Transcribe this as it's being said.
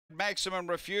Maximum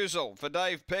Refusal for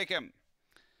Dave Peckham.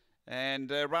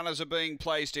 And runners are being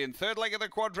placed in. Third leg of the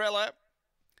quadrella.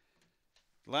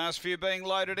 Last few being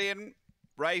loaded in.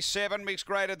 Race 7, mixed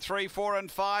graded 3, 4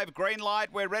 and 5. Green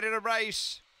light, we're ready to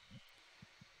race.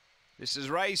 This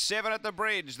is race 7 at the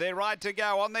bridge. They're right to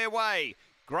go, on their way.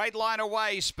 Great line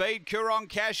away, speed, Coorong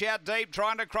Cash out deep,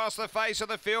 trying to cross the face of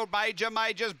the field.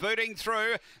 Majors booting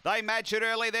through. They match it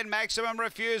early, then Maximum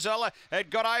Refusal. It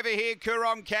got over here,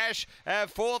 Coorong Cash.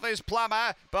 Fourth is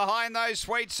Plumber. Behind those,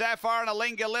 Sweet Sapphire and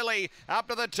Alinga Lily. Up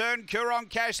to the turn, Coorong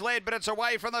Cash led, but it's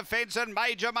away from the fence, and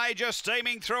Major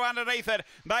steaming through underneath it.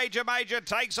 Major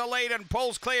takes a lead and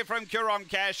pulls clear from Coorong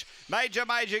Cash. Major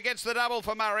gets the double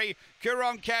for Murray.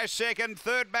 Coorong Cash second,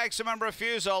 third Maximum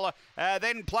Refusal,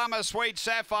 then Plumber, Sweet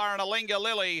Sapphire and Alinga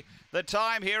Lily. The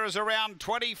time here is around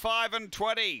 25 and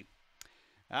 20.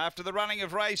 After the running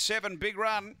of race 7, big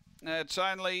run. It's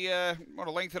only, a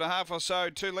length and a half or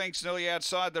so, 2 lengths nearly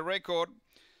outside the record.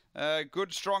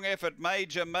 Good, strong effort,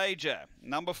 Major.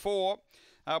 Number 4,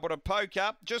 able to poke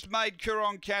up. Just made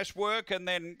Coorong Cash work, and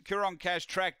then Coorong Cash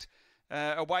tracked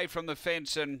away from the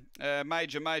fence, and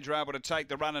Major able to take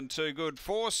the run, and 2 good.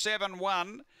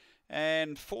 4-7-1,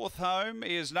 and fourth home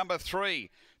is number 3.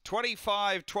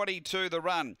 25-22 the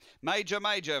run. Major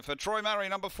for Troy Murray,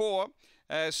 number 4.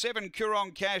 7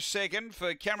 Coorong Cash second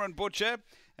for Cameron Butcher,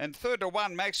 and 3rd to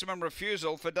 1 Maximum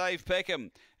Refusal for Dave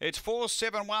Peckham. It's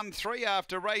 4-7-1-3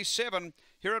 after race 7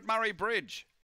 here at Murray-Bridge.